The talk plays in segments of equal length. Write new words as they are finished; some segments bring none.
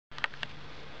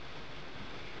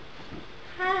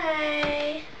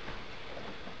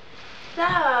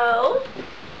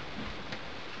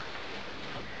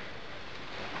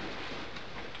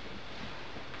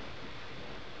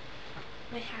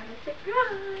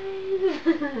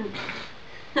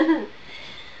guys.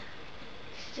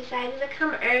 She decided to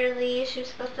come early. She was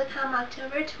supposed to come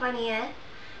October 20th,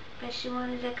 but she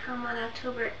wanted to come on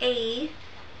October 8th.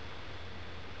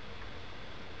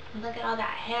 Look at all that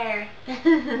hair.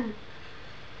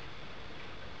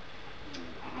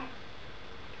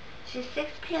 She's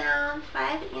 6 pounds,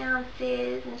 5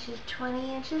 ounces, and she's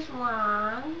 20 inches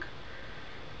long.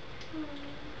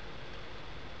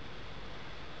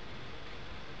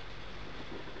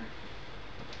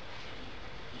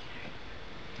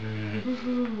 You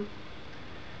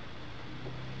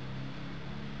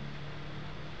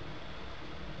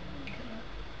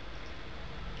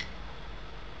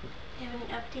have any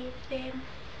updates, babe?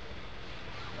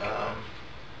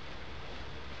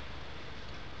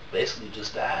 Basically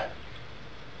just that.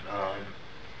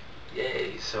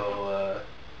 Yay, so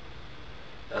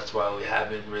that's why we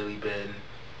haven't really been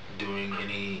doing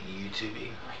any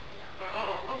YouTubing.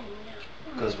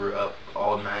 Because we're up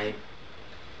all night,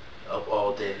 up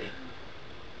all day,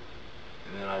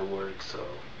 and then I work, so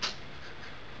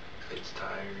it's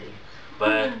tiring.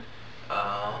 But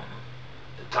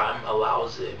the time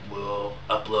allows it, we'll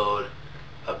upload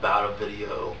about a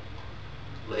video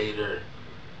later,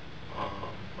 an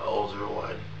older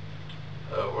one,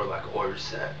 or like an older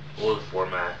set, older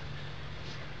format.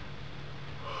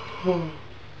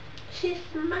 She's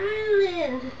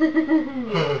smiling.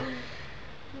 I'm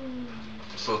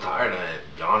so tired of it,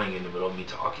 yawning in the middle of me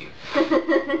talking.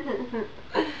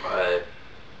 But,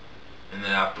 and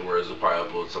then afterwards we'll probably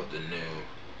upload something new.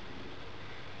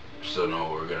 Still know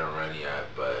what we're gonna run yet,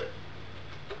 but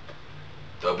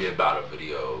there'll be about a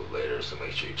video later, so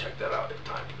make sure you check that out if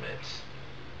time permits.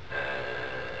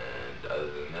 And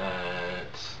other than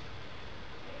that,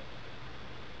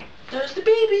 there's the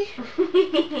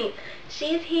baby.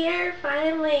 She's here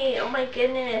finally. Oh my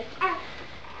goodness.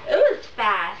 It was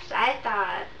fast. I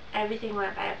thought everything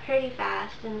went by pretty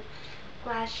fast, and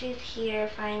glad she's here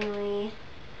finally.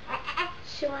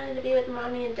 She wanted to be with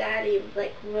mommy and daddy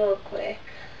like real quick.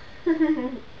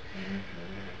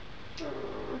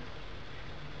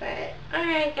 But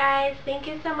alright guys, thank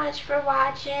you so much for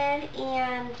watching,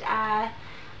 and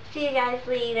see you guys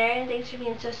later, and thanks for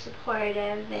being so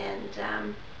supportive, and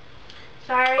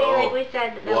sorry, like we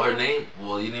said. Well, her name,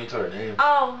 well, you didn't even tell her name.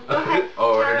 Oh, go ahead.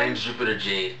 Oh, her name's Jupiter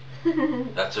Jade.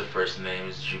 That's her first name,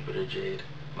 is Jupiter Jade.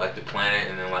 Like the planet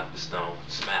and then like the stone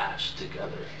smashed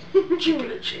together.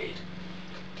 Jupiter Jade.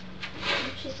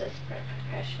 She's just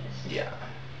precious. Yeah.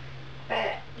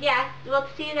 But yeah, we'll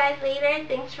see you guys later.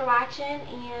 Thanks for watching,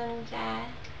 and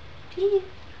peace.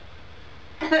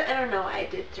 I don't know why I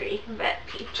did 3, but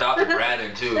peace. Shout out to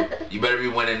Brandon too. You better be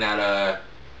winning that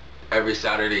every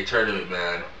Saturday tournament,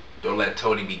 man. Don't let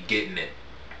Tony be getting it.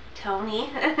 Tony.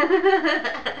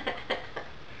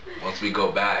 Once we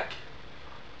go back,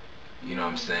 you know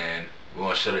what I'm saying, we're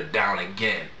gonna shut it down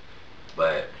again.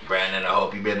 But Brandon, I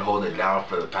hope you've been holding it down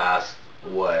for the past,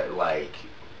 what, like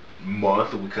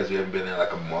month, because we haven't been there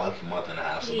like a month and a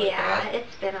half, something like that. Yeah,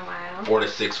 it's been a while. 4 to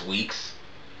 6 weeks.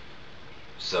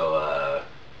 So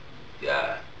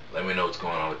yeah, let me know what's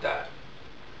going on with that.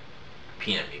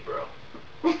 PM me, bro.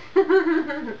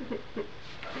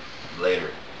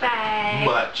 Later. Bye.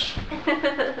 Much.